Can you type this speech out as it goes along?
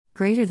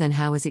Greater than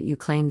how is it you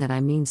claim that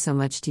I mean so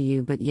much to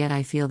you, but yet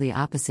I feel the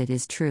opposite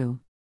is true.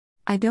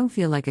 I don't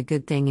feel like a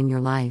good thing in your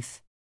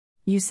life.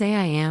 You say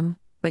I am,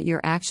 but your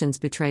actions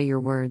betray your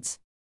words.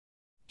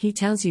 He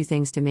tells you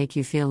things to make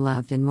you feel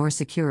loved and more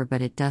secure,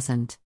 but it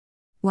doesn't.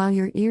 While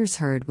your ears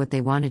heard what they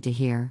wanted to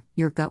hear,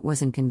 your gut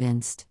wasn't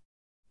convinced.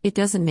 It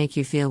doesn't make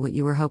you feel what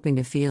you were hoping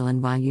to feel,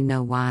 and while you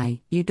know why,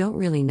 you don't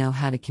really know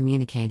how to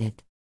communicate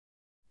it.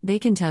 They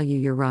can tell you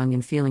you're wrong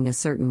in feeling a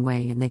certain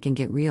way, and they can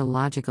get real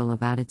logical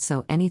about it,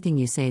 so anything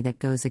you say that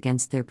goes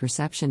against their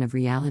perception of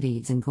reality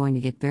isn't going to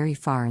get very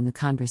far in the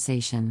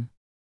conversation.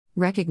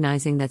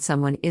 Recognizing that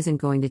someone isn't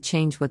going to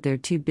change what they're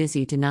too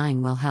busy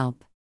denying will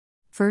help.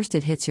 First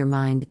it hits your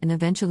mind, and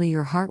eventually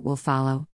your heart will follow.